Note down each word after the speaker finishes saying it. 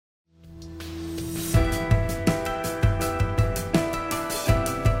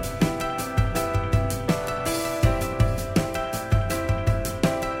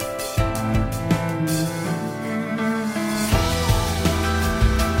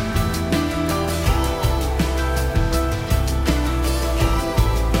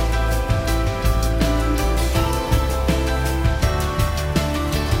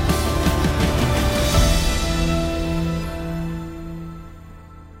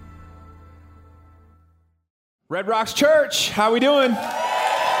Red Rocks Church, how we doing?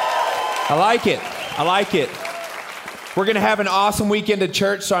 I like it. We're going to have an awesome weekend at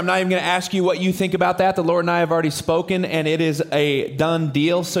church, so I'm not even going to ask you what you think about that. The Lord and I have already spoken, and it is a done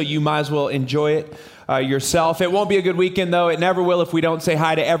deal, so you might as well enjoy it yourself. It won't be a good weekend, though. It never will if we don't say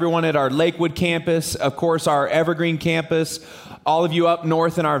hi to everyone at our Lakewood campus, of course, our Evergreen campus, all of you up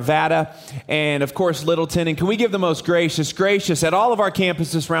north in Arvada, and of course, Littleton. And can we give the most gracious at all of our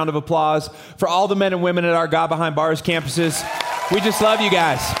campuses, round of applause for all the men and women at our God Behind Bars campuses. We just love you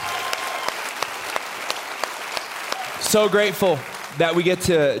guys. So grateful that we get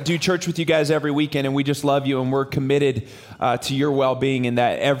to do church with you guys every weekend, and we just love you, and we're committed to your well-being, and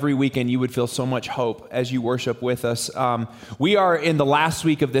that every weekend you would feel so much hope as you worship with us. We are in the last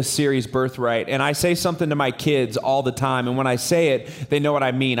week of this series, Birthright, and I say something to my kids all the time, and when I say it, they know what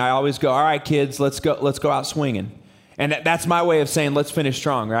I mean. I always go, all right, kids, let's go out swinging. And that's my way of saying, let's finish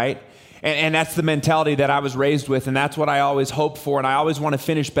strong, right? And that's the mentality that I was raised with, and that's what I always hope for, and I always want to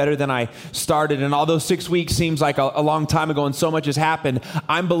finish better than I started. And although 6 weeks seems like a long time ago and so much has happened,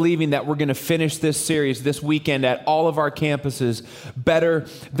 I'm believing that we're going to finish this series this weekend at all of our campuses better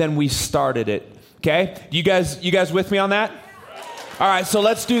than we started it. Okay? You guys with me on that? All right, so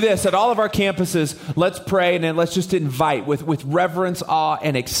let's do this. At all of our campuses, let's pray, and then let's just invite, with reverence, awe,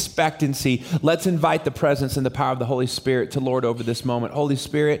 and expectancy, let's invite the presence and the power of the Holy Spirit to Lord over this moment. Holy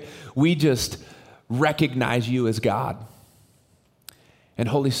Spirit, we just recognize you as God. And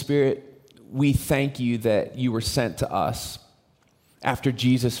Holy Spirit, we thank you that you were sent to us after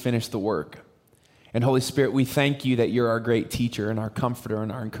Jesus finished the work. And Holy Spirit, we thank you that you're our great teacher and our comforter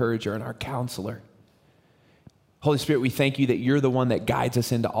and our encourager and our counselor. Holy Spirit, we thank you that you're the one that guides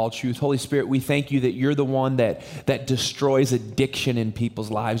us into all truth. Holy Spirit, we thank you that you're the one that destroys addiction in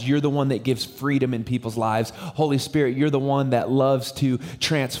people's lives. You're the one that gives freedom in people's lives. Holy Spirit, you're the one that loves to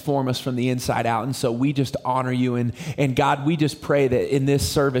transform us from the inside out. And so we just honor you. And God, we just pray that in this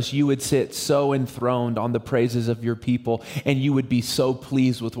service, you would sit so enthroned on the praises of your people, and you would be so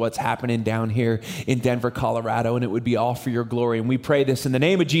pleased with what's happening down here in Denver, Colorado, and it would be all for your glory. And we pray this in the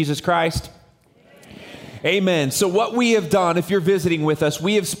name of Jesus Christ. Amen. So what we have done, if you're visiting with us,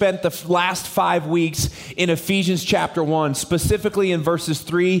 we have spent the last 5 weeks in Ephesians chapter 1, specifically in verses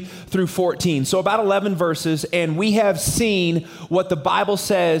 3 through 14. So about 11 verses, and we have seen what the Bible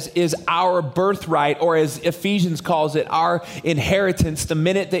says is our birthright, or as Ephesians calls it, our inheritance the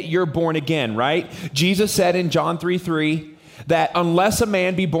minute that you're born again, right? Jesus said in John 3:3, that unless a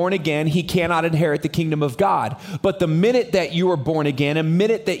man be born again, he cannot inherit the kingdom of God. But the minute that you are born again, a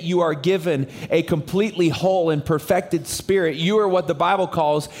minute that you are given a completely whole and perfected spirit, you are what the Bible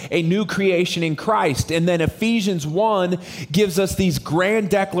calls a new creation in Christ. And then Ephesians 1 gives us these grand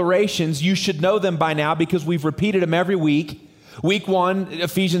declarations. You should know them by now because we've repeated them every week. Week 1,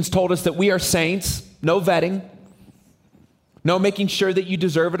 Ephesians told us that we are saints, no vetting, no making sure that you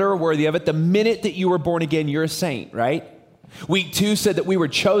deserve it or are worthy of it. The minute that you were born again, you're a saint, right? Week 2 said that we were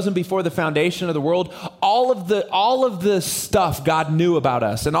chosen before the foundation of the world. All of the stuff God knew about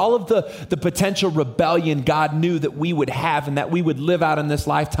us, and all of the potential rebellion God knew that we would have and that we would live out in this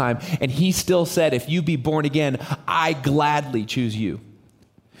lifetime. And he still said, if you be born again, I gladly choose you.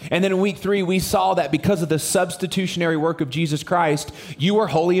 And then in week 3, we saw that because of the substitutionary work of Jesus Christ, you are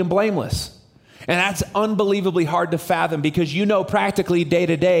holy and blameless. And that's unbelievably hard to fathom because you know practically day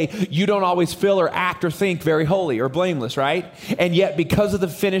to day, you don't always feel or act or think very holy or blameless, right? And yet because of the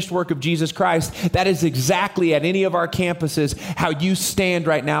finished work of Jesus Christ, that is exactly at any of our campuses how you stand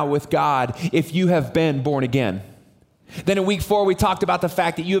right now with God if you have been born again. Then in week 4, we talked about the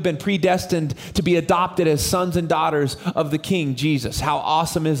fact that you have been predestined to be adopted as sons and daughters of the King Jesus. How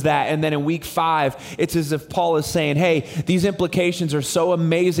awesome is that? And then in week 5, it's as if Paul is saying, hey, these implications are so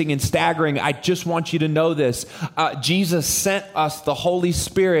amazing and staggering. I just want you to know this. Jesus sent us the Holy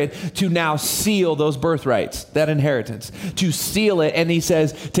Spirit to now seal those birthrights, that inheritance, to seal it. And he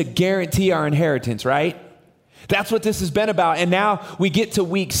says to guarantee our inheritance, right? That's what this has been about. And now we get to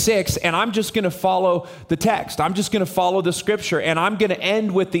week 6, and I'm just going to follow the text. I'm just going to follow the scripture, and I'm going to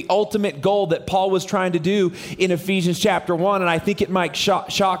end with the ultimate goal that Paul was trying to do in Ephesians chapter 1. And I think it might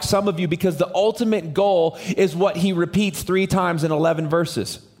shock some of you because the ultimate goal is what he repeats 3 times in 11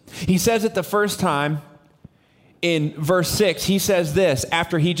 verses. He says it the first time in verse 6. He says this,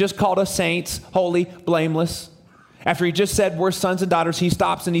 after he just called us saints, holy, blameless. After he just said we're sons and daughters, he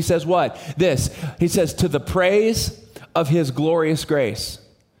stops and he says what? This. He says, to the praise of his glorious grace.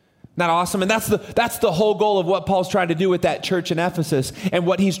 Isn't that awesome? And that's the whole goal of what Paul's trying to do with that church in Ephesus and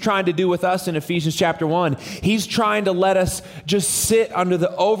what he's trying to do with us in Ephesians chapter 1. He's trying to let us just sit under the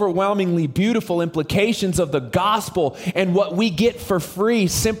overwhelmingly beautiful implications of the gospel and what we get for free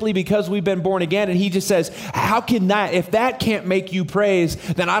simply because we've been born again. And he just says, how can that, if that can't make you praise,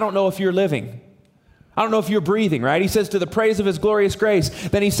 then I don't know if you're living. I don't know if you're breathing, right? He says to the praise of his glorious grace.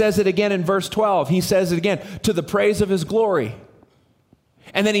 Then he says it again in verse 12. He says it again, to the praise of his glory.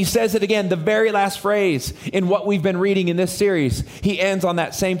 And then he says it again, the very last phrase in what we've been reading in this series. He ends on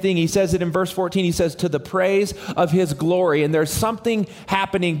that same thing. He says it in verse 14. He says, to the praise of his glory. And there's something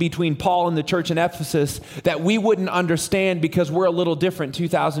happening between Paul and the church in Ephesus that we wouldn't understand because we're a little different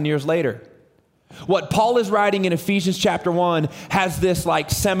 2,000 years later. What Paul is writing in Ephesians chapter 1 has this like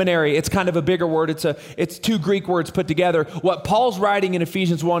seminary. It's kind of a bigger word. It's two Greek words put together. What Paul's writing in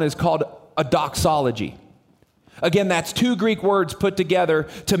Ephesians 1 is called a doxology. Again, that's two Greek words put together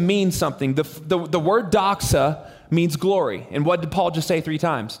to mean something. The word doxa means glory. And what did Paul just say 3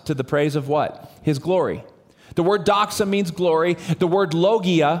 times? To the praise of what? His glory. The word doxa means glory. The word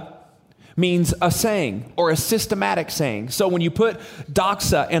logia means a saying or a systematic saying. So when you put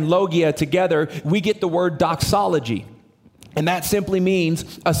doxa and logia together, we get the word doxology. And that simply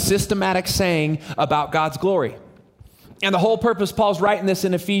means a systematic saying about God's glory. And the whole purpose, Paul's writing this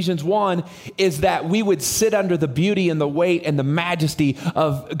in Ephesians 1, is that we would sit under the beauty and the weight and the majesty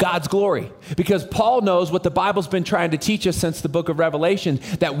of God's glory. Because Paul knows what the Bible's been trying to teach us since the book of Revelation,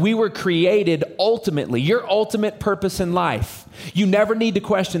 that we were created ultimately, your ultimate purpose in life. You never need to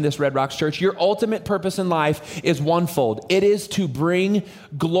question this, Red Rocks Church. Your ultimate purpose in life is onefold. It is to bring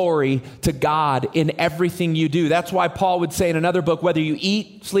glory to God in everything you do. That's why Paul would say in another book, whether you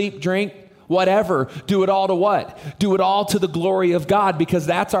eat, sleep, drink, whatever, do it all to what? Do it all to the glory of God, because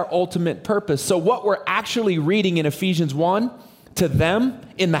that's our ultimate purpose. So what we're actually reading in Ephesians 1 to them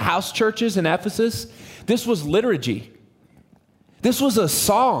in the house churches in Ephesus, this was liturgy. This was a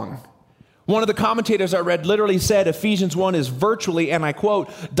song. One of the commentators I read literally said Ephesians 1 is virtually, and I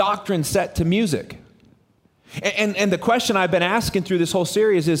quote, doctrine set to music. And the question I've been asking through this whole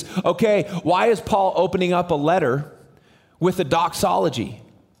series is, okay, why is Paul opening up a letter with a doxology?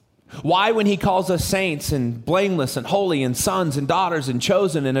 Why, when he calls us saints and blameless and holy and sons and daughters and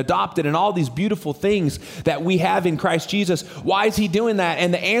chosen and adopted and all these beautiful things that we have in Christ Jesus, why is he doing that?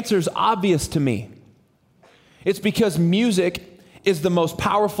 And the answer is obvious to me. It's because music is the most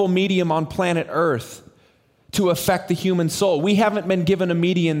powerful medium on planet Earth to affect the human soul. We haven't been given a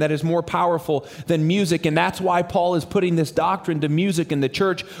medium that is more powerful than music, and that's why Paul is putting this doctrine to music, and the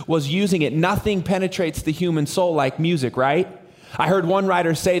church was using it. Nothing penetrates the human soul like music, right? I heard one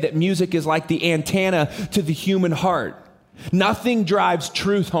writer say that music is like the antenna to the human heart. Nothing drives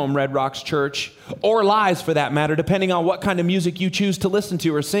truth home, Red Rocks Church, or lies for that matter, depending on what kind of music you choose to listen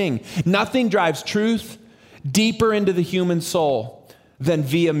to or sing. Nothing drives truth deeper into the human soul than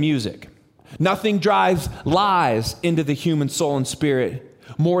via music. Nothing drives lies into the human soul and spirit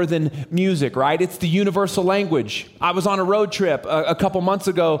more than music, right? It's the universal language. I was on a road trip a couple months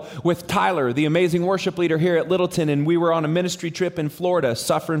ago with Tyler, the amazing worship leader here at Littleton, and we were on a ministry trip in Florida,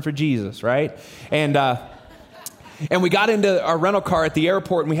 suffering for Jesus, right? And we got into our rental car at the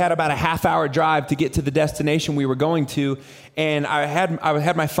airport, and we had about a half-hour drive to get to the destination we were going to. And I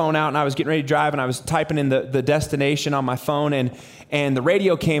had my phone out, and I was getting ready to drive, and I was typing in the destination on my phone, and the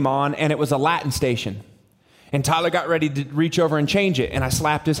radio came on, and it was a Latin station. And Tyler got ready to reach over and change it, and I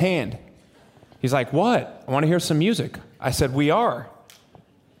slapped his hand. He's like, "What? I want to hear some music." I said, "We are."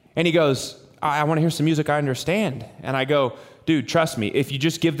 And he goes, I want to hear some music I understand." And I go, "Dude, trust me, if you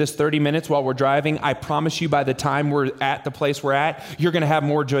just give this 30 minutes while we're driving, I promise you by the time we're at the place we're at, you're going to have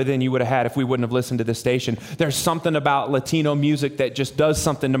more joy than you would have had if we wouldn't have listened to this station. There's something about Latino music that just does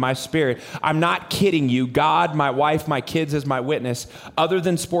something to my spirit." I'm not kidding you. God, my wife, my kids as my witness. Other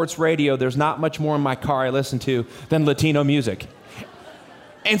than sports radio, there's not much more in my car I listen to than Latino music.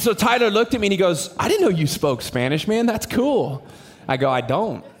 And so Tyler looked at me and he goes, "I didn't know you spoke Spanish, man. That's cool." I go, "I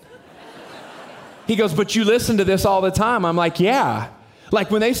don't." He goes, "But you listen to this all the time." I'm like, "Yeah."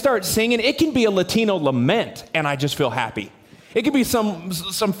 Like when they start singing, it can be a Latino lament, and I just feel happy. It could be some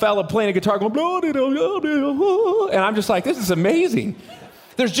fella playing a guitar going, and I'm just like, this is amazing.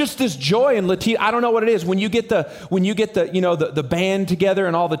 There's just this joy in Latino. I don't know what it is. When you get the band together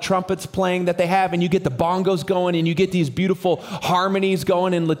and all the trumpets playing that they have, and you get the bongos going, and you get these beautiful harmonies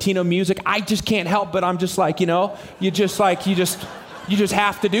going in Latino music, I just can't help but I'm just like, you just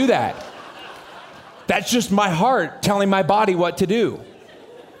have to do that. That's just my heart telling my body what to do.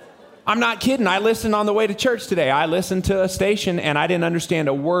 I'm not kidding. I listened on the way to church today. I listened to a station and I didn't understand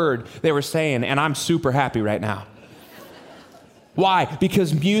a word they were saying, and I'm super happy right now. Why?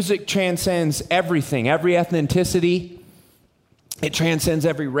 Because music transcends everything, every ethnicity. It transcends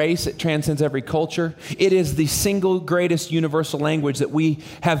every race. It transcends every culture. It is the single greatest universal language that we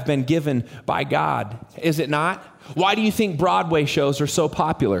have been given by God. Is it not? Why do you think Broadway shows are so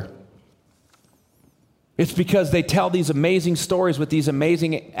popular? It's because they tell these amazing stories with these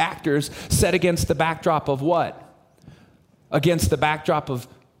amazing actors set against the backdrop of what? Against the backdrop of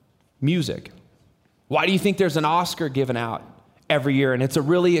music. Why do you think there's an Oscar given out every year? And it's a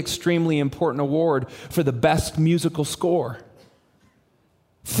really extremely important award for the best musical score.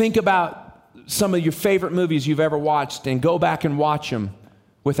 Think about some of your favorite movies you've ever watched and go back and watch them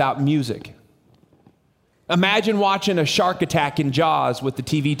without music. Imagine watching a shark attack in Jaws with the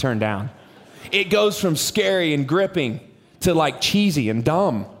TV turned down. It goes from scary and gripping to like cheesy and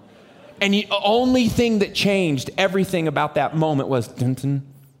dumb. And the only thing that changed everything about that moment was dun dun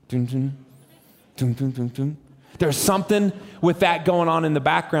dun dun dun dun dun dun. There's something with that going on in the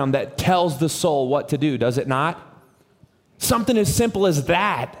background that tells the soul what to do, does it not? Something as simple as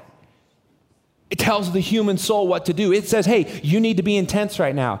that. It tells the human soul what to do. It says, hey, you need to be intense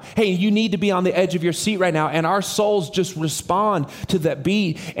right now. Hey, you need to be on the edge of your seat right now. And our souls just respond to that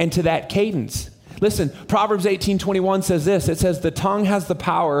beat and to that cadence. Listen, Proverbs 18:21 says this. It says, the tongue has the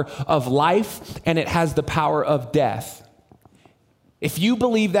power of life and it has the power of death. If you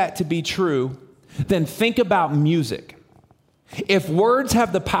believe that to be true, then think about music. If words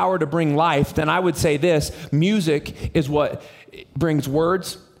have the power to bring life, then I would say this: music is what brings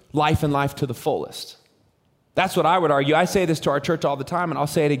words, life, and life to the fullest. That's what I would argue. I say this to our church all the time, and I'll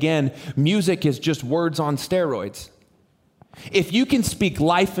say it again. Music is just words on steroids. If you can speak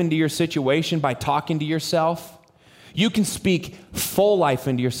life into your situation by talking to yourself, you can speak full life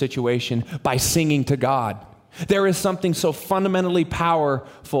into your situation by singing to God. There is something so fundamentally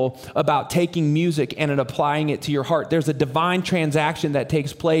powerful about taking music and applying it to your heart. There's a divine transaction that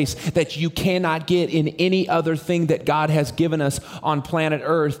takes place that you cannot get in any other thing that God has given us on planet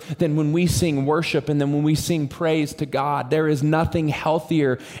Earth than when we sing worship and then when we sing praise to God. There is nothing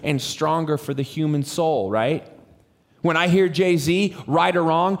healthier and stronger for the human soul, right? When I hear Jay-Z, right or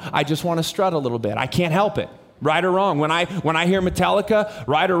wrong, I just want to strut a little bit. I can't help it. Right or wrong. When I hear Metallica,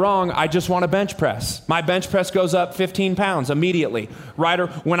 right or wrong, I just want to bench press. My bench press goes up 15 pounds immediately.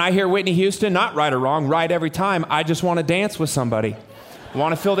 When I hear Whitney Houston, not right or wrong, right every time, I just want to dance with somebody. I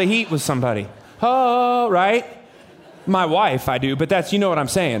want to feel the heat with somebody. Oh, right? My wife, I do, but that's, you know what I'm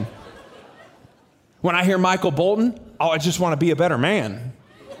saying. When I hear Michael Bolton, I just want to be a better man.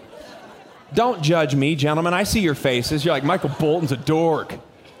 Don't judge me, gentlemen. I see your faces. You're like, Michael Bolton's a dork.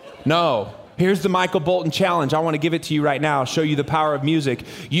 No. Here's the Michael Bolton challenge. I want to give it to you right now. I'll show you the power of music.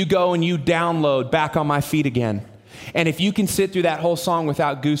 You go and you download Back on My Feet Again. And if you can sit through that whole song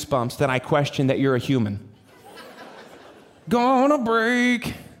without goosebumps, then I question that you're a human. Gonna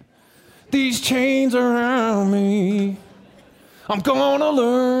break these chains around me. I'm gonna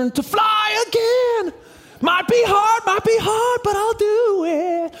learn to fly again. Might be hard, but I'll do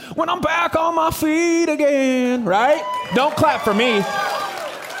it when I'm back on my feet again, right? Don't clap for me.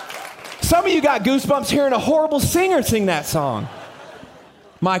 Some of you got goosebumps hearing a horrible singer sing that song.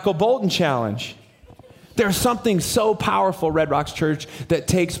 Michael Bolton challenge. There's something so powerful, Red Rocks Church, that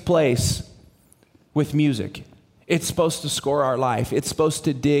takes place with music. It's supposed to score our life. It's supposed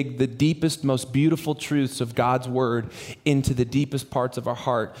to dig the deepest, most beautiful truths of God's word into the deepest parts of our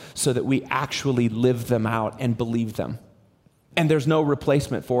heart so that we actually live them out and believe them. And there's no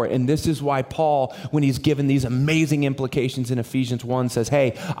replacement for it. And this is why Paul, when he's given these amazing implications in Ephesians 1, says,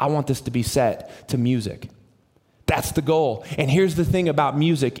 hey, I want this to be set to music. That's the goal. And here's the thing about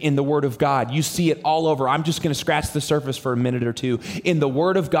music in the Word of God. You see it all over. I'm just going to scratch the surface for a minute or two. In the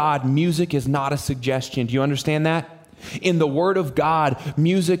Word of God, music is not a suggestion. Do you understand that? In the Word of God,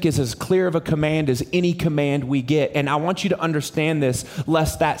 music is as clear of a command as any command we get. And I want you to understand this,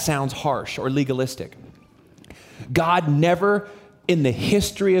 lest that sounds harsh or legalistic. God never in the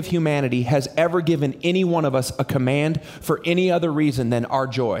history of humanity has ever given any one of us a command for any other reason than our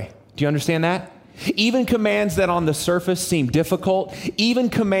joy. Do you understand that? Even commands that on the surface seem difficult, even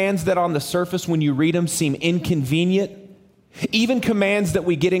commands that on the surface when you read them seem inconvenient, even commands that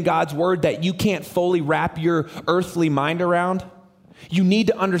we get in God's word that you can't fully wrap your earthly mind around. You need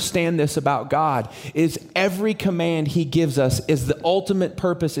to understand this about God, is every command he gives us is the ultimate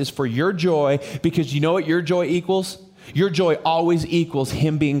purpose is for your joy, because you know what your joy equals? Your joy always equals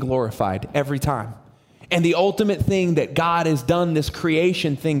him being glorified every time. And the ultimate thing that God has done this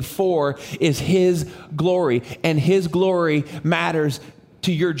creation thing for is his glory, and his glory matters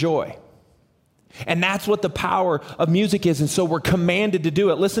to your joy. And that's what the power of music is. And so we're commanded to do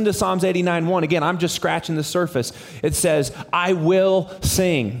it. Listen to Psalms 89:1. Again, I'm just scratching the surface. It says, I will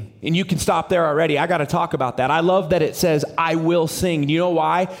sing. And you can stop there already. I got to talk about that. I love that it says, I will sing. You know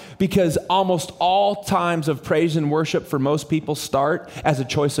why? Because almost all times of praise and worship for most people start as a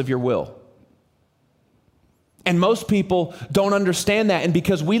choice of your will. And most people don't understand that. And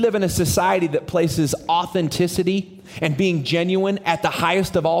because we live in a society that places authenticity and being genuine at the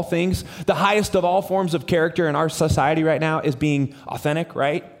highest of all things, the highest of all forms of character in our society right now is being authentic,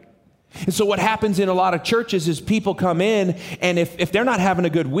 right? And so what happens in a lot of churches is people come in, and if they're not having a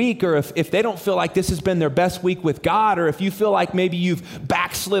good week, or if they don't feel like this has been their best week with God, or if you feel like maybe you've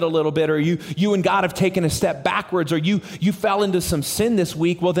backslid a little bit, or you and God have taken a step backwards, or you fell into some sin this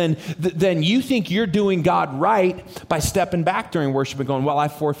week, well then you think you're doing God right by stepping back during worship and going, well, I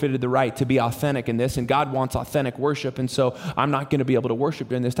forfeited the right to be authentic in this, and God wants authentic worship, and so I'm not going to be able to worship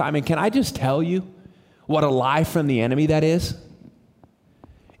during this time. And can I just tell you what a lie from the enemy that is?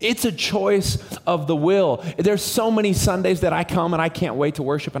 It's a choice of the will. There's so many Sundays that I come and I can't wait to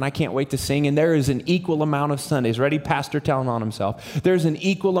worship and I can't wait to sing. And there is an equal amount of Sundays. Ready? Pastor telling on himself. There's an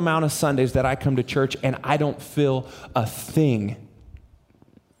equal amount of Sundays that I come to church and I don't feel a thing.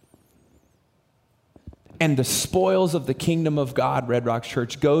 And the spoils of the kingdom of God, Red Rocks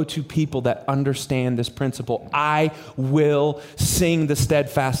Church, go to people that understand this principle. I will sing the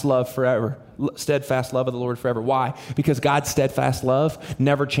steadfast love forever. Steadfast love of the Lord forever. Why? Because God's steadfast love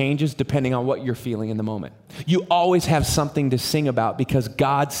never changes depending on what you're feeling in the moment. You always have something to sing about because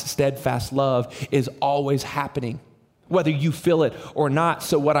God's steadfast love is always happening, whether you feel it or not.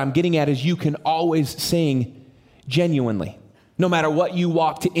 So what I'm getting at is you can always sing genuinely. No matter what you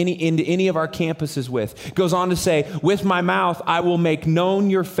walk into any of our campuses with. It goes on to say, with my mouth, I will make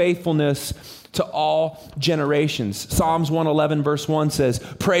known your faithfulness to all generations. Psalms 111 verse 1 says,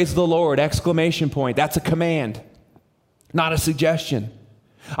 praise the Lord, exclamation point. That's a command, not a suggestion.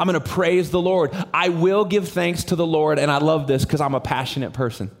 I'm going to praise the Lord. I will give thanks to the Lord. And I love this because I'm a passionate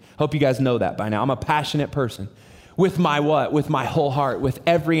person. Hope you guys know that by now. I'm a passionate person. With my what? With my whole heart, with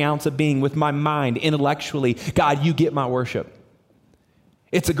every ounce of being, with my mind, intellectually. God, you get my worship.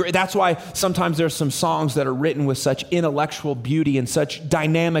 That's why sometimes there's some songs that are written with such intellectual beauty and such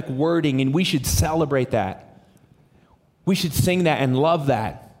dynamic wording, and we should celebrate that. We should sing that and love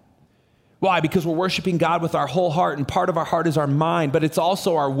that. Why? Because we're worshiping God with our whole heart, and part of our heart is our mind, but it's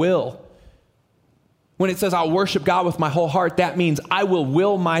also our will. When it says, I'll worship God with my whole heart, that means I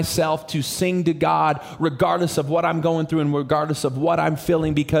will myself to sing to God regardless of what I'm going through and regardless of what I'm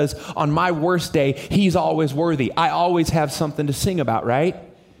feeling, because on my worst day, He's always worthy. I always have something to sing about, right?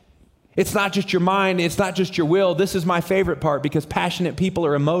 It's not just your mind. It's not just your will. This is my favorite part because passionate people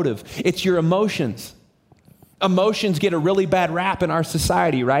are emotive. It's your emotions. Emotions get a really bad rap in our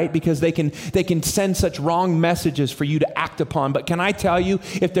society, right? Because they can send such wrong messages for you to act upon. But can I tell you,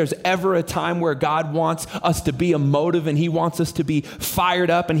 if there's ever a time where God wants us to be emotive and He wants us to be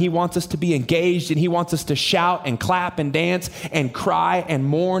fired up and He wants us to be engaged and He wants us to shout and clap and dance and cry and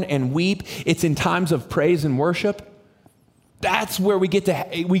mourn and weep, it's in times of praise and worship. That's where we get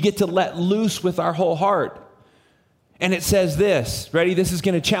to let loose with our whole heart. And it says this, ready? This is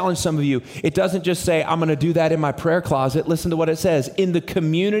going to challenge some of you. It doesn't just say, I'm going to do that in my prayer closet. Listen to what it says. In the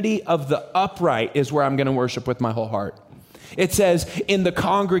community of the upright is where I'm going to worship with my whole heart. It says, in the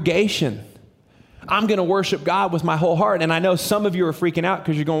congregation, I'm going to worship God with my whole heart. And I know some of you are freaking out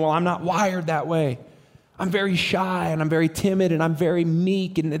because you're going, well, I'm not wired that way. I'm very shy and I'm very timid and I'm very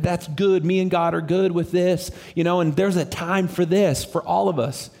meek, and that's good. Me and God are good with this, and there's a time for this for all of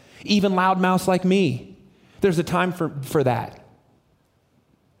us, even loudmouths like me. There's a time for that.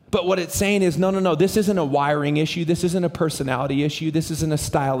 But what it's saying is, no, this isn't a wiring issue. This isn't a personality issue. This isn't a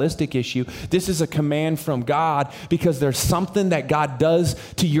stylistic issue. This is a command from God because there's something that God does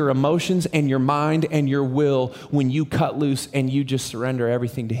to your emotions and your mind and your will when you cut loose and you just surrender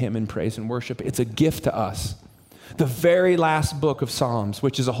everything to Him in praise and worship. It's a gift to us. The very last book of Psalms,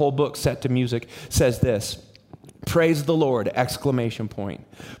 which is a whole book set to music, says this. Praise the Lord, exclamation point.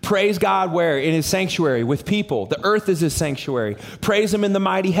 Praise God where? In His sanctuary with people. The earth is His sanctuary. Praise Him in the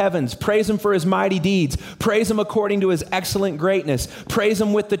mighty heavens. Praise Him for His mighty deeds. Praise Him according to His excellent greatness. Praise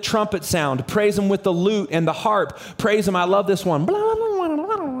Him with the trumpet sound. Praise Him with the lute and the harp. Praise Him, I love this one.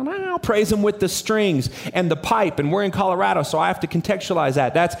 Praise Him with the strings and the pipe. And we're in Colorado, so I have to contextualize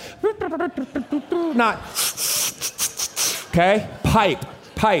that. That's not, okay?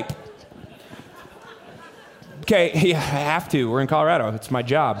 Pipe. Okay, yeah, I have to. We're in Colorado. It's my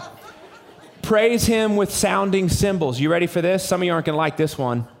job. Praise Him with sounding cymbals. You ready for this? Some of you aren't going to like this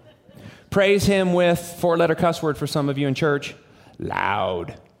one. Praise Him with, 4-letter cuss word for some of you in church,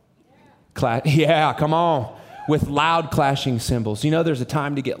 loud. Yeah, come on. With loud clashing cymbals. You know, there's a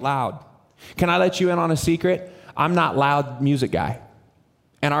time to get loud. Can I let you in on a secret? I'm not loud music guy.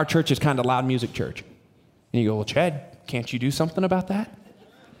 And our church is kind of loud music church. And you go, well, Chad, can't you do something about that?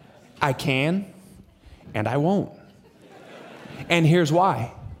 I can, and I won't. And here's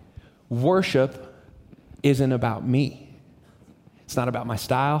why. Worship isn't about me. It's not about my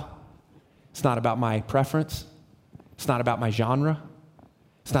style. It's not about my preference. It's not about my genre.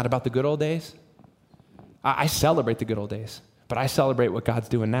 It's not about the good old days. I celebrate the good old days, but I celebrate what God's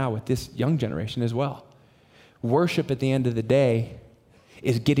doing now with this young generation as well. Worship at the end of the day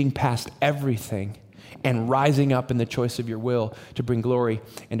is getting past everything and rising up in the choice of your will to bring glory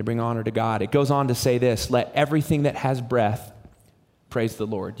and to bring honor to God. It goes on to say this, let everything that has breath praise the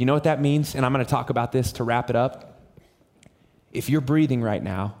Lord. You know what that means? And I'm going to talk about this to wrap it up. If you're breathing right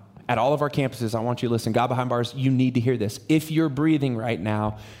now, at all of our campuses, I want you to listen. God behind bars, you need to hear this. If you're breathing right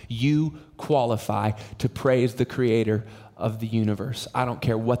now, you qualify to praise the creator of the universe. I don't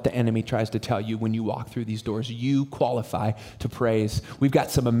care what the enemy tries to tell you when you walk through these doors. You qualify to praise. We've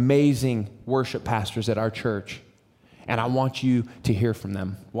got some amazing worship pastors at our church, and I want you to hear from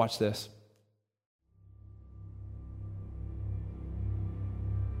them. Watch this.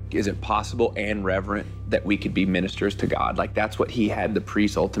 Is it possible and reverent that we could be ministers to God? Like that's what he had the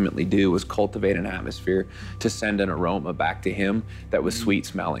priests ultimately do, was cultivate an atmosphere to send an aroma back to him that was sweet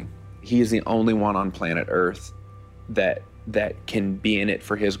smelling. He is the only one on planet Earth that can be in it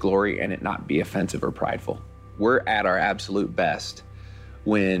for his glory and it not be offensive or prideful. We're at our absolute best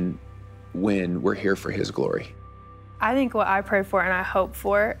when we're here for his glory. I think what I pray for and I hope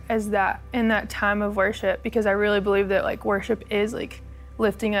for is that in that time of worship, because I really believe that like worship is like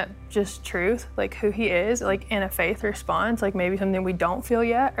lifting up just truth, like who he is, like in a faith response, like maybe something we don't feel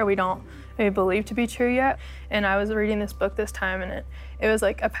yet or we don't maybe believe to be true yet. And I was reading this book this time and it was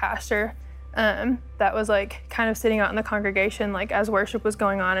like a pastor that was like kind of sitting out in the congregation like as worship was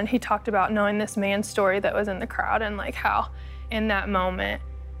going on, and he talked about knowing this man's story that was in the crowd and like how in that moment,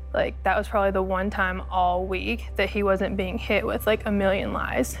 like that was probably the one time all week that he wasn't being hit with like a million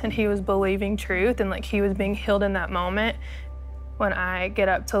lies and he was believing truth and like he was being healed in that moment. When I get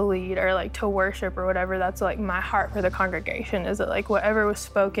up to lead or like to worship or whatever, that's like my heart for the congregation, is that like whatever was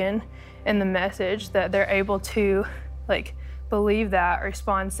spoken in the message, that they're able to like believe that,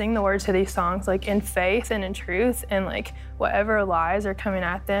 respond, sing the words to these songs like in faith and in truth, and like whatever lies are coming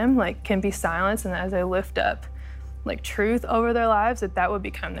at them like can be silenced, and as they lift up like truth over their lives, that would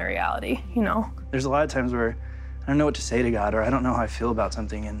become their reality, you know? There's a lot of times where I don't know what to say to God, or I don't know how I feel about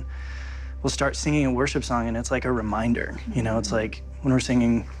something, and we'll start singing a worship song and it's like a reminder, you know, it's like when we're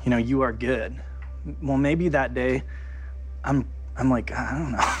singing, you know, you are good. Well, maybe that day I'm like,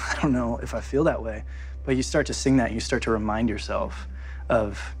 I don't know if I feel that way. But you start to sing that, you start to remind yourself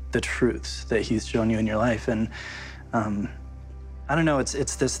of the truths that he's shown you in your life. And I don't know,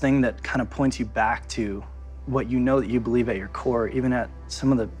 it's this thing that kind of points you back to what you know that you believe at your core, even at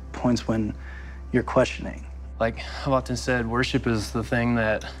some of the points when you're questioning. Like I've often said, worship is the thing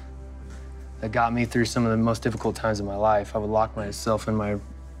that got me through some of the most difficult times in my life. I would lock myself in my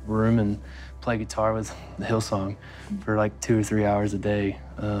room and play guitar with the Hillsong for like 2 or 3 hours a day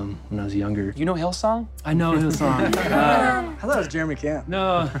when I was younger. You know Hillsong? I know Hillsong. I thought it was Jeremy Camp.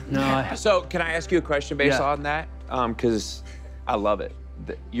 No. So can I ask you a question based on that? Because I love it.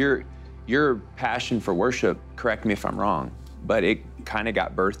 Your passion for worship, correct me if I'm wrong, but it kind of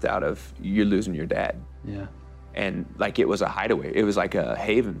got birthed out of you losing your dad. Yeah. And like it was a hideaway. It was like a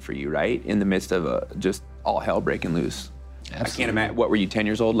haven for you, right? In the midst of just all hell breaking loose. Absolutely. I can't imagine, what were you, 10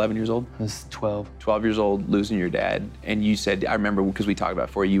 years old, 11 years old? I was 12. 12 years old, losing your dad. And you said, I remember because we talked about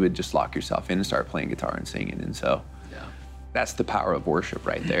before, you would just lock yourself in and start playing guitar and singing. And so that's the power of worship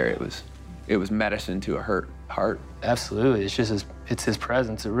right there. It was medicine to a hurt heart. Absolutely, it's just his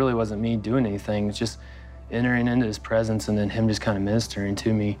presence. It really wasn't me doing anything. It's just entering into his presence and then him just kind of ministering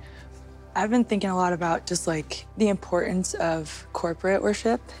to me. I've been thinking a lot about just like the importance of corporate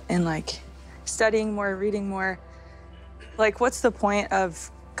worship and like studying more, reading more. Like, what's the point of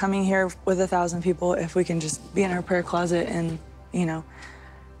coming here with 1,000 people if we can just be in our prayer closet and, you know,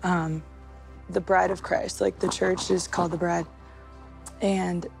 the bride of Christ, like the church is called the bride.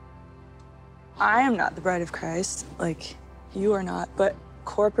 And I am not the bride of Christ, like you are not, but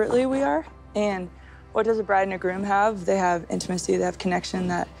corporately we are. And what does a bride and a groom have? They have intimacy, they have connection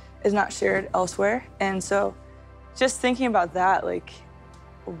that is not shared elsewhere. And so just thinking about that, like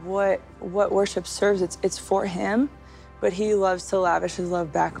what worship serves, it's for him, but he loves to lavish his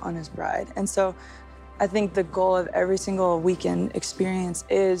love back on his bride. And so I think the goal of every single weekend experience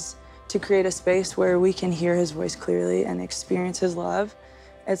is to create a space where we can hear his voice clearly and experience his love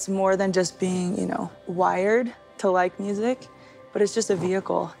It's more than just being, wired to like music, but it's just a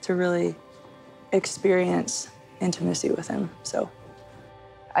vehicle to really experience intimacy with him. So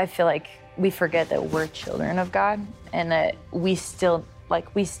I feel like we forget that we're children of God and that we still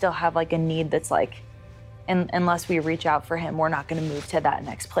have like a need that's like, unless we reach out for him, we're not going to move to that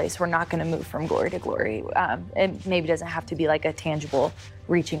next place. We're not going to move from glory to glory. It maybe doesn't have to be like a tangible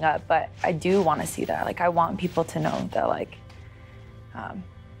reaching up, but I do want to see that. Like, I want people to know that like,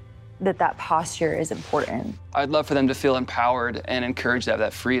 that posture is important. I'd love for them to feel empowered and encouraged to have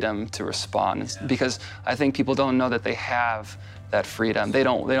that freedom to respond, because I think people don't know that they have that freedom. They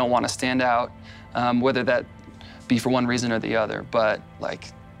don't want to stand out, whether that be for one reason or the other, but like,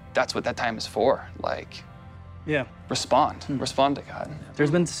 that's what that time is for. Like, respond to God.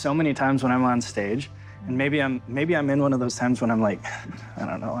 There's been so many times when I'm on stage, and maybe I'm in one of those times when I'm like, I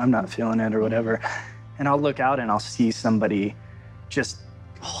don't know, I'm not feeling it or whatever, and I'll look out and I'll see somebody just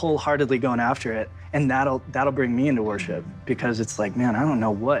wholeheartedly going after it, and that'll bring me into worship, because it's like, man, I don't know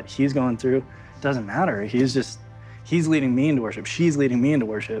what he's going through. It doesn't matter. He's leading me into worship. She's leading me into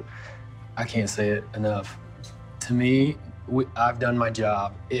worship. I can't say it enough. To me, I've done my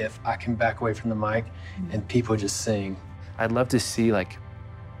job if I can back away from the mic and people just sing. I'd love to see like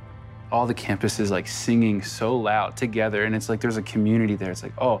all the campuses like singing so loud together, and it's like there's a community there. It's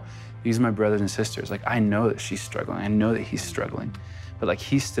like, oh, these are my brothers and sisters. Like, I know that she's struggling. I know that he's struggling, but like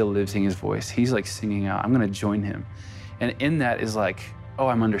he's still lifting his voice. He's like singing out. I'm gonna join him. And in that is like, oh,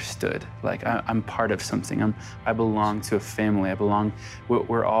 I'm understood. Like I'm part of something. I belong to a family.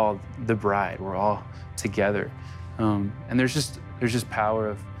 We're all the bride. We're all together. And there's just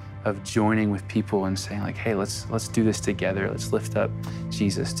power of joining with people and saying like, hey, let's do this together. Let's lift up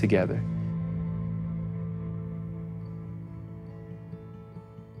Jesus together.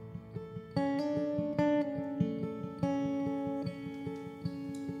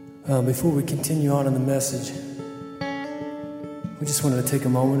 Before we continue on in the message, we just wanted to take a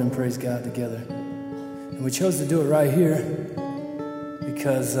moment and praise God together. And we chose to do it right here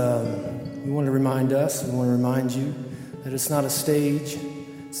because we want to remind us, we want to remind you that it's not a stage,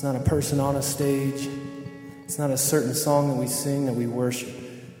 it's not a person on a stage, it's not a certain song that we sing that we worship.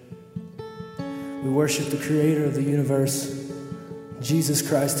 We worship the creator of the universe, Jesus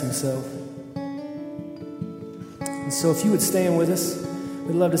Christ himself. And so if you would stand with us,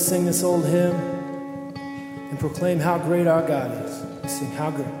 we'd love to sing this old hymn and proclaim how great our God is. We sing,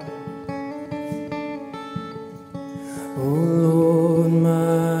 how great. Oh Lord,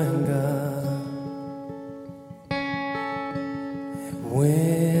 my God,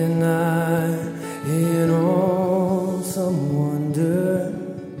 when I in awesome wonder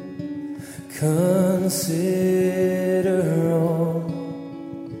consider all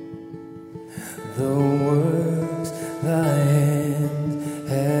the works thy hand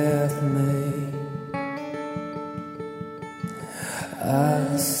hath made,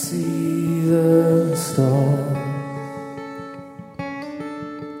 I see the stars,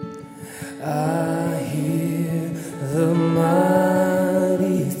 I hear the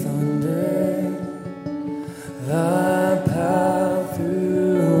mighty thunder, thy power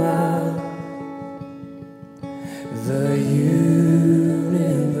throughout the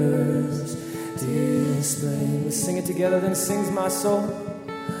universe display. Let's sing it together. Then sings my soul.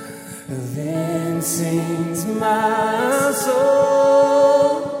 Then sings my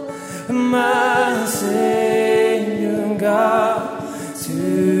soul, my Savior God,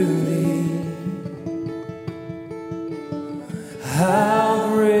 to thee. How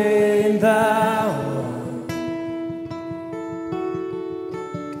great thou art,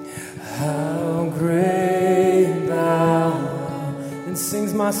 how great thou art. Then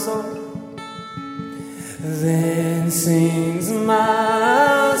sings my soul, then sings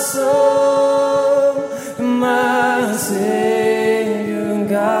my soul, my Savior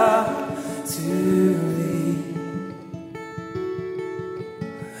God, to thee.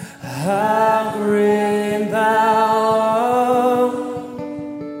 How great thou art,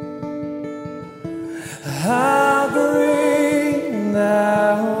 how great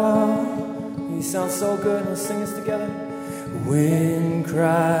thou art. You sound so good. Let's sing this together. When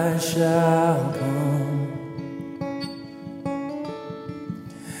Christ shall come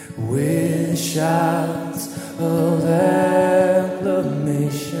with shouts of acclamation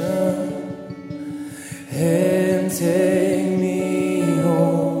and take me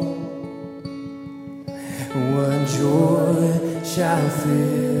home, what joy shall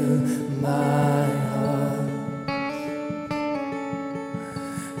fill my heart.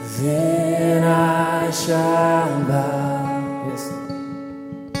 Then I shall bow, yes,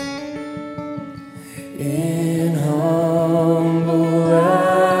 in humble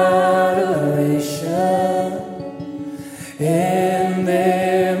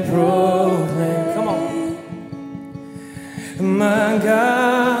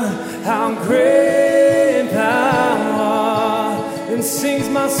God, how great thou art. Then sings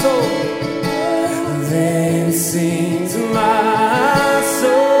my soul, then sings my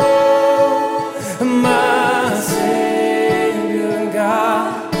soul, my Savior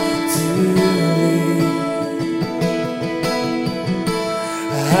God, to thee.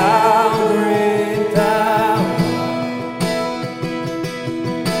 How great thou art,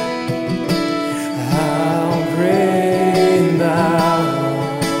 how great thou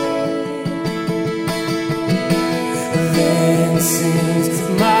art. Then sings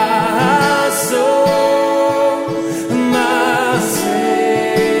my soul, my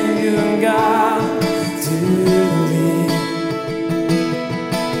Savior God, to thee.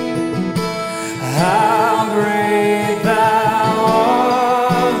 How great thou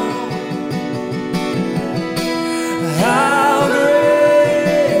art, how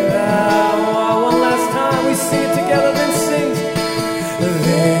great thou art. One last time we sing it together,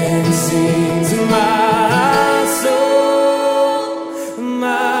 then sings my soul,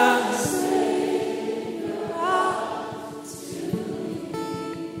 my Savior God, to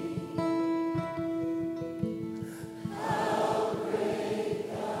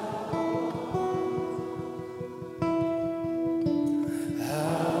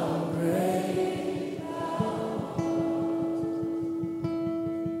how great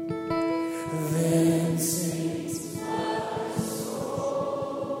then sings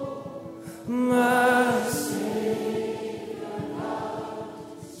my Savior God.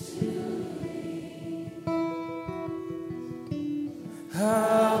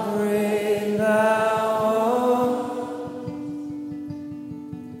 How great thou art,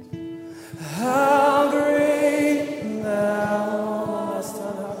 how great thou art. Last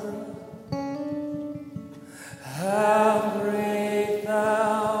time, how great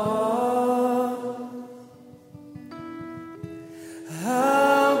thou art,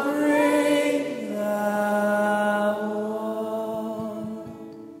 how great thou art.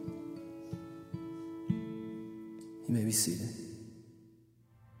 You may be seated.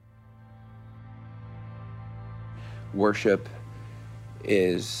 Worship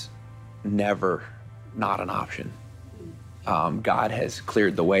is never not an option. God has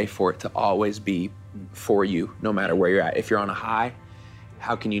cleared the way for it to always be for you, no matter where you're at. If you're on a high,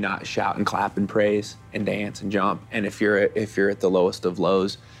 how can you not shout and clap and praise and dance and jump? And if you're at the lowest of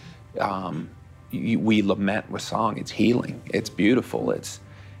lows, we lament with song. It's healing. It's beautiful. It's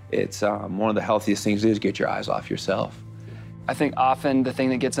one of the healthiest things to do is get your eyes off yourself. I think often the thing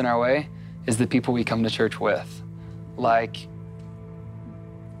that gets in our way is the people we come to church with. Like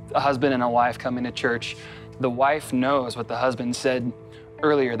a husband and a wife coming to church, the wife knows what the husband said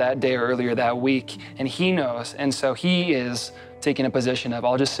earlier that day or earlier that week, and he knows, and so he is taking a position of,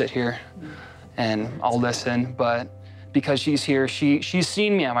 I'll just sit here and I'll listen, but because she's here, she's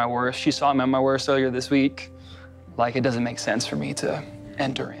seen me at my worst, she saw me at my worst earlier this week, like it doesn't make sense for me to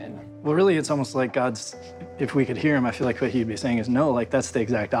enter in. Well, really, it's almost like God's, if we could hear him, I feel like what he'd be saying is, no, like that's the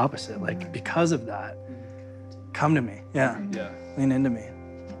exact opposite. Like, because of that, come to me. Yeah. Lean into me.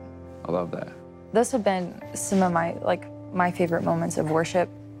 I love that. Those have been some of my favorite moments of worship,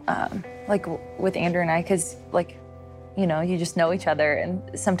 like with Andrew and I, because you just know each other,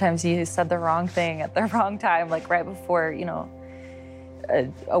 and sometimes you said the wrong thing at the wrong time, like right before,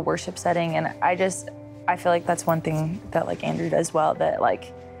 a worship setting. And I feel like that's one thing that like Andrew does well, that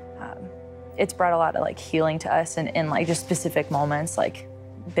it's brought a lot of like healing to us in like just specific moments, like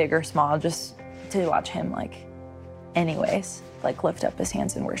big or small, just to watch him anyways, lift up his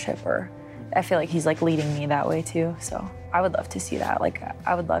hands in worship, or I feel like he's leading me that way too. So I would love to see that.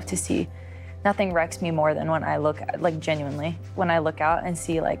 I would love to see, nothing wrecks me more than when I look, genuinely, when I look out and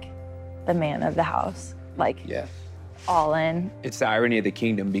see the man of the house, all in. It's the irony of the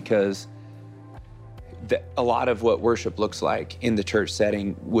kingdom, because a lot of what worship looks like in the church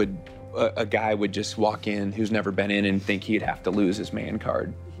setting a guy would just walk in who's never been in and think he'd have to lose his man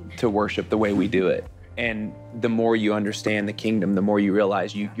card to worship the way we do it. And the more you understand the kingdom, the more you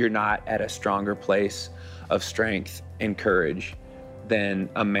realize you're not at a stronger place of strength and courage than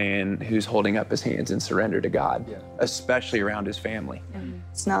a man who's holding up his hands in surrender to God, especially around his family.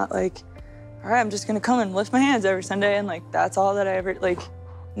 It's not all right, I'm just gonna come and lift my hands every Sunday and that's all that I ever,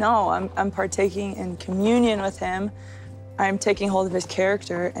 no, I'm partaking in communion with him. I'm taking hold of his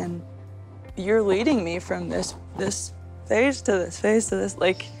character, and you're leading me from this phase to this phase to this,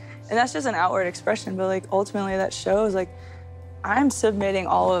 and that's just an outward expression, but ultimately that shows I'm submitting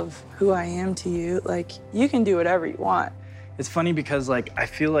all of who I am to you. You can do whatever you want. It's funny because I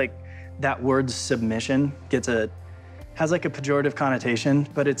feel like that word submission has a pejorative connotation,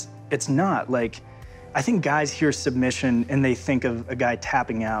 but it's not. I think guys hear submission and they think of a guy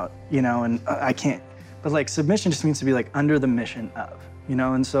tapping out, you know, and I can't, but like submission just means to be like under the mission of, you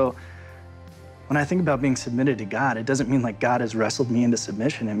know, and so when I think about being submitted to God, it doesn't mean like God has wrestled me into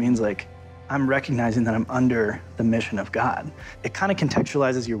submission. It means like I'm recognizing that I'm under the mission of God. It kind of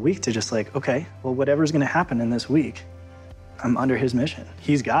contextualizes your week to just like, okay, well, whatever's gonna happen in this week, I'm under his mission.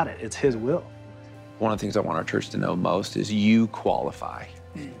 He's got it, it's his will. One of the things I want our church to know most is you qualify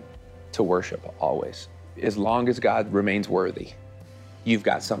to worship always. As long as God remains worthy, you've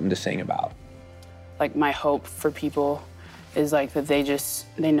got something to sing about. Like my hope for people is like that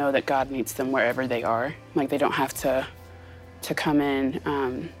they know that God meets them wherever they are. Like they don't have to come in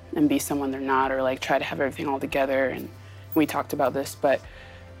and be someone they're not, or like try to have everything all together. And we talked about this, but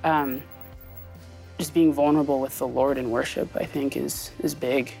just being vulnerable with the Lord in worship, I think is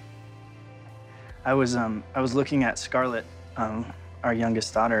big. I was looking at Scarlett, our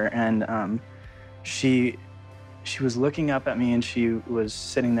youngest daughter, and she was looking up at me, and she was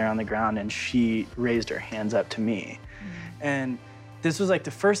sitting there on the ground, and she raised her hands up to me. And this was like the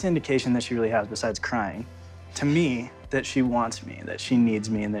first indication that she really has, besides crying, to me, that she wants me, that she needs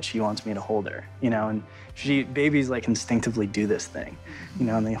me, and that she wants me to hold her, you know? And babies like instinctively do this thing, you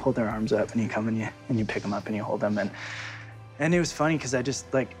know, and they hold their arms up, and you come and you pick them up and you hold them. And it was funny because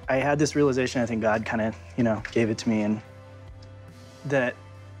I had this realization, I think God kind of, you know, gave it to me, and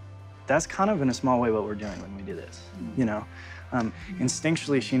that's kind of in a small way what we're doing when we do this, you know?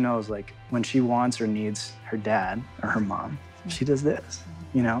 Instinctually, she knows like when she wants or needs her dad or her mom, she does this,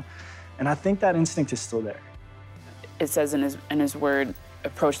 you know? And I think that instinct is still there. It says in his word,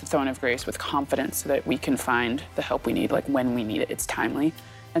 approach the throne of grace with confidence so that we can find the help we need, like when we need it, it's timely.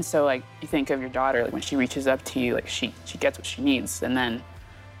 And so like you think of your daughter, like when she reaches up to you, like she gets what she needs. And then,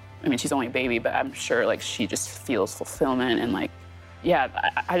 I mean, she's only a baby, but I'm sure like she just feels fulfillment. And like,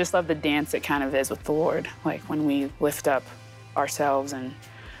 yeah, I just love the dance it kind of is with the Lord. Like when we lift up ourselves and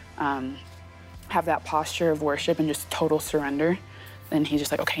have that posture of worship and just total surrender, then he's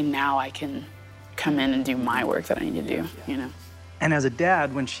just like, okay, now I can come in and do my work that I need to do, you know? And as a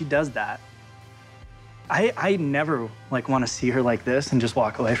dad, when she does that, I never like want to see her like this and just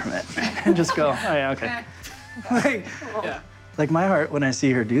walk away from it and just go, oh yeah, okay. Like my heart when I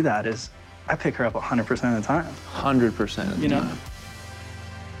see her do that is I pick her up 100% of the time. 100% of the you know? time.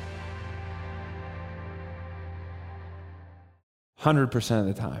 100% of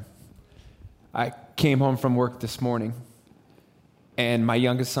the time. I came home from work this morning, and my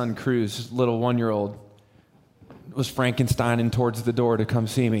youngest son, Cruz, little 1-year-old, was Frankensteining towards the door to come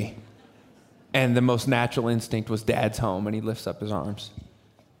see me. And the most natural instinct was Dad's home, and he lifts up his arms.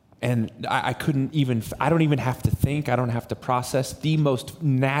 And I don't even have to think, I don't have to process. The most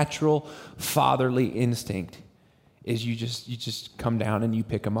natural fatherly instinct is you just come down and you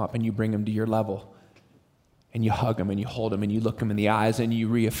pick him up and you bring him to your level. And you hug him and you hold him and you look him in the eyes and you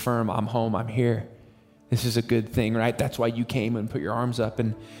reaffirm, I'm home, I'm here. This is a good thing, right? That's why you came and put your arms up.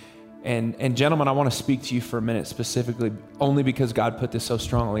 And gentlemen, I want to speak to you for a minute specifically, only because God put this so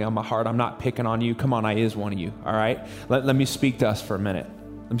strongly on my heart. I'm not picking on you. Come on, I is one of you, all right? Let me speak to us for a minute.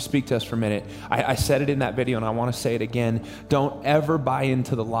 Let me speak to us for a minute. I said it in that video, and I want to say it again. Don't ever buy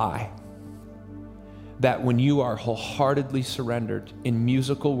into the lie that when you are wholeheartedly surrendered in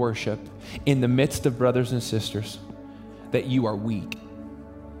musical worship, in the midst of brothers and sisters, that you are weak.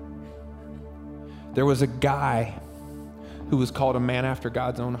 There was a guy who was called a man after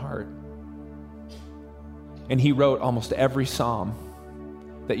God's own heart. And he wrote almost every psalm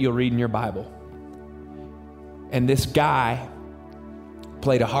that you'll read in your Bible. And this guy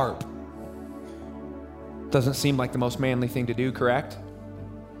played a harp. Doesn't seem like the most manly thing to do, correct?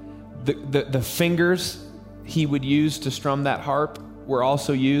 The fingers he would use to strum that harp were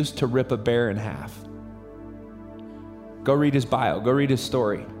also used to rip a bear in half. Go read his bio. Go read his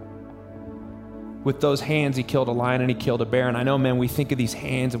story. With those hands, he killed a lion and he killed a bear. And I know, man, we think of these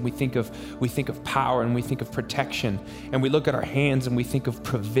hands and we think of power and we think of protection. And we look at our hands and we think of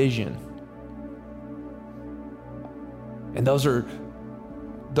provision. And those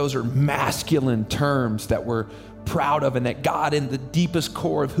are masculine terms that we're proud of, and that God, in the deepest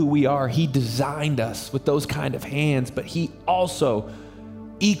core of who we are, he designed us with those kind of hands, but he also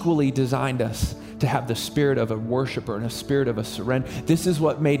equally designed us to have the spirit of a worshiper and a spirit of a surrender. This is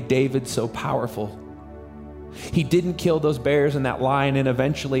what made David so powerful. He didn't kill those bears and that lion and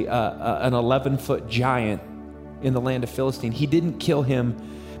eventually an 11-foot giant in the land of Philistine. He didn't kill him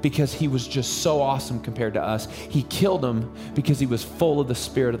because he was just so awesome compared to us. He killed him because he was full of the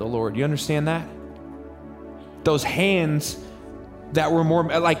Spirit of the Lord. You understand that? Those hands that were more,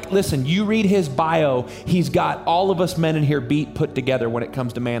 like, listen, you read his bio, he's got all of us men in here put together when it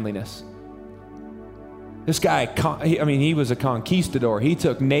comes to manliness. This guy, he was a conquistador. He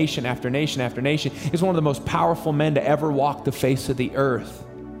took nation after nation after nation. He's one of the most powerful men to ever walk the face of the earth.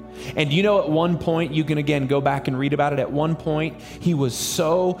 And you know, at one point, you can again go back and read about it. At one point, he was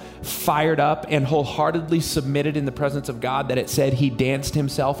so fired up and wholeheartedly submitted in the presence of God that it said he danced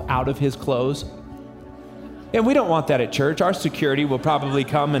himself out of his clothes. And we don't want that at church. Our security will probably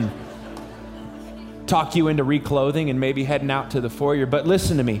come and talk you into reclothing and maybe heading out to the foyer. But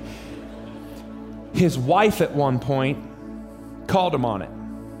listen to me. His wife at one point called him on it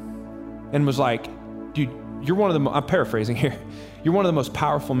and was like, dude, you're one of the, I'm paraphrasing here, you're one of the most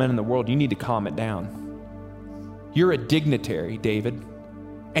powerful men in the world. You need to calm it down. You're a dignitary, David,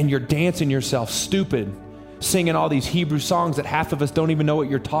 and you're dancing yourself stupid, singing all these Hebrew songs that half of us don't even know what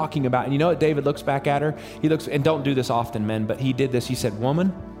you're talking about. And you know what? David looks back at her. He looks, and don't do this often, men, but he did this. He said,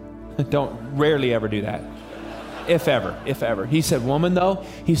 woman, rarely ever do that. If ever. He said, woman, though,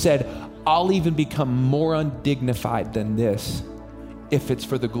 he said, I'll even become more undignified than this if it's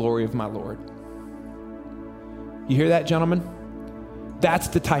for the glory of my Lord. You hear that, gentlemen? That's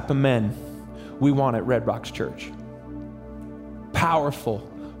the type of men we want at Red Rocks Church. Powerful,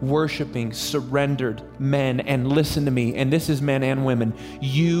 worshiping, surrendered men. And listen to me, and this is men and women,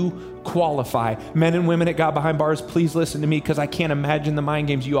 you qualify. Men and women at God Behind Bars, please listen to me, because I can't imagine the mind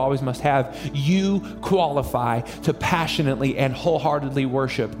games you always must have. You qualify to passionately and wholeheartedly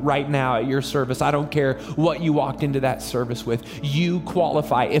worship right now at your service. I don't care what you walked into that service with. You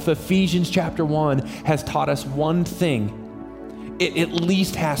qualify. If Ephesians chapter 1 has taught us one thing, it at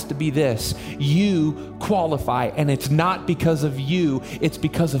least has to be this. You qualify, and it's not because of you. It's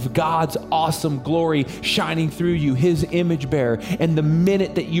because of God's awesome glory shining through you, his image bearer. And the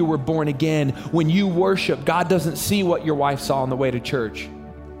minute that you were born again, when you worship, God doesn't see what your wife saw on the way to church.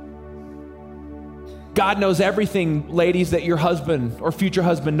 God knows everything, ladies, that your husband or future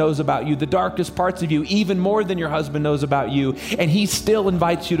husband knows about you, the darkest parts of you, even more than your husband knows about you. And he still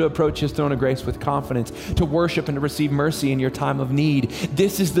invites you to approach his throne of grace with confidence, to worship and to receive mercy in your time of need.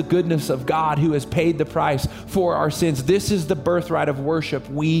 This is the goodness of God who has paid the price for our sins. This is the birthright of worship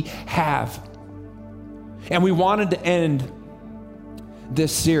we have. And we wanted to end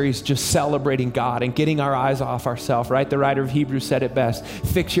this series just celebrating God and getting our eyes off ourselves, right? The writer of Hebrews said it best.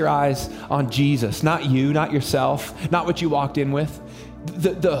 Fix your eyes on Jesus, not you, not yourself, not what you walked in with.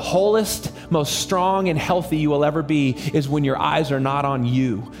 The wholest, most strong and healthy you will ever be is when your eyes are not on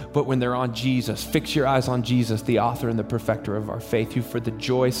you, but when they're on Jesus. Fix your eyes on Jesus, the author and the perfecter of our faith, who for the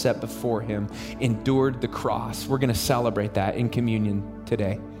joy set before him endured the cross. We're going to celebrate that in communion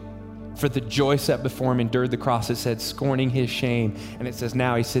today. For the joy set before him endured the cross, it said, scorning his shame. And it says,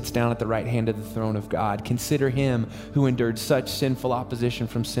 now he sits down at the right hand of the throne of God. Consider him who endured such sinful opposition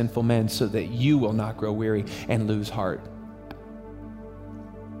from sinful men, so that you will not grow weary and lose heart.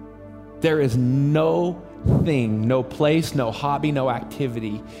 There is no thing, no place, no hobby, no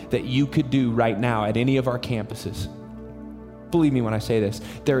activity that you could do right now at any of our campuses. Believe me when I say this,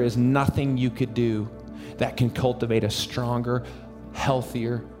 there is nothing you could do that can cultivate a stronger,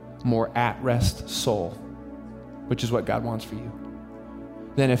 healthier, more at-rest soul, which is what God wants for you.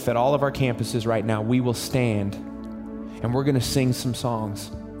 Then if at all of our campuses right now, we will stand and we're going to sing some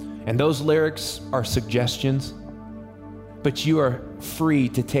songs. And those lyrics are suggestions, but you are free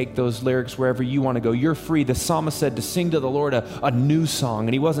to take those lyrics wherever you want to go. You're free. The psalmist said to sing to the Lord a new song.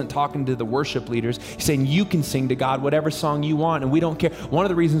 And he wasn't talking to the worship leaders. He's saying you can sing to God whatever song you want, and we don't care. One of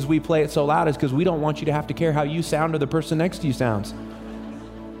the reasons we play it so loud is because we don't want you to have to care how you sound or the person next to you sounds.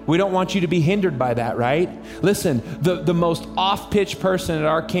 We don't want you to be hindered by that, right? Listen, the most off-pitch person at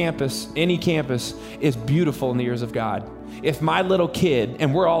our campus, any campus, is beautiful in the ears of God. If my little kid,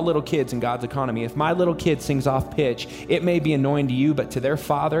 and we're all little kids in God's economy, if my little kid sings off pitch, it may be annoying to you, but to their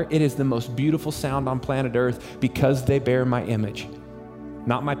father, it is the most beautiful sound on planet Earth, because they bear my image.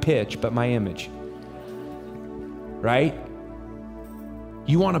 Not my pitch, but my image. Right?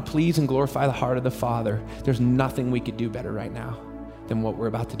 You want to please and glorify the heart of the Father. There's nothing we could do better right now than what we're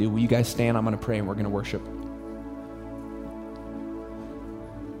about to do. Will you guys stand? I'm going to pray and we're going to worship.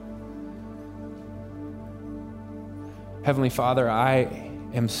 Heavenly Father, I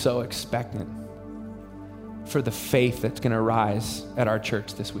am so expectant for the faith that's going to rise at our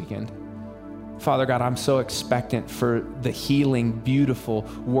church this weekend. Father God, I'm so expectant for the healing, beautiful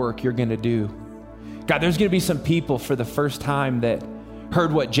work you're going to do. God, there's going to be some people for the first time that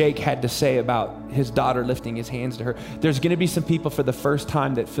heard what Jake had to say about his daughter lifting his hands to her. There's going to be some people for the first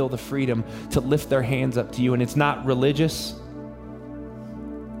time that feel the freedom to lift their hands up to you. And it's not religious.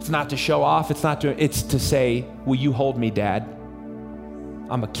 It's not to show off. It's to say, will you hold me, Dad?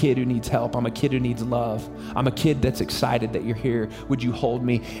 I'm a kid who needs help. I'm a kid who needs love. I'm a kid that's excited that you're here. Would you hold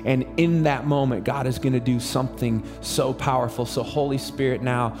me? And in that moment, God is going to do something so powerful. So Holy Spirit,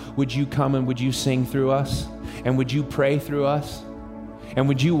 now, would you come and would you sing through us? And would you pray through us? And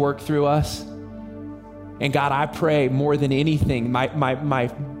would you work through us? And God, I pray more than anything,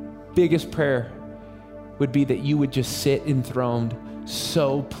 my biggest prayer would be that you would just sit enthroned,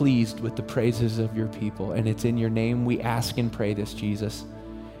 so pleased with the praises of your people. And it's in your name we ask and pray this, Jesus.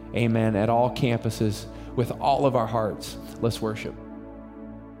 Amen. At all campuses, with all of our hearts, let's worship.